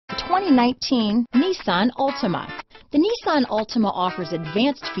2019 Nissan Altima. The Nissan Altima offers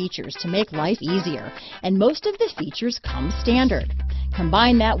advanced features to make life easier, and most of the features come standard.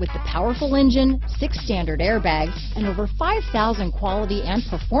 Combine that with the powerful engine, 6 standard airbags, and over 5,000 quality and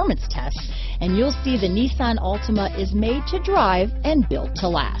performance tests, and you'll see the Nissan Altima is made to drive and built to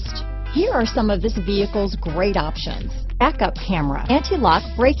last. Here are some of this vehicle's great options: backup camera, anti-lock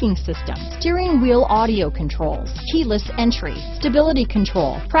braking system, steering wheel audio controls, keyless entry, stability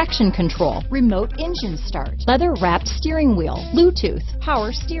control, traction control, remote engine start, leather-wrapped steering wheel, Bluetooth,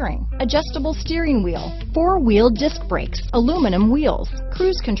 power steering, adjustable steering wheel, 4-wheel disc brakes, aluminum wheels,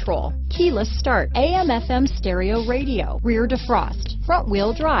 cruise control, keyless start, AM/FM stereo radio, rear defrost,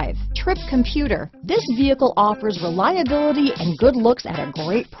 front-wheel drive, trip computer. This vehicle offers reliability and good looks at a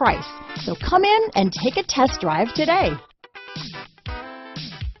great price. So come in and take a test drive today.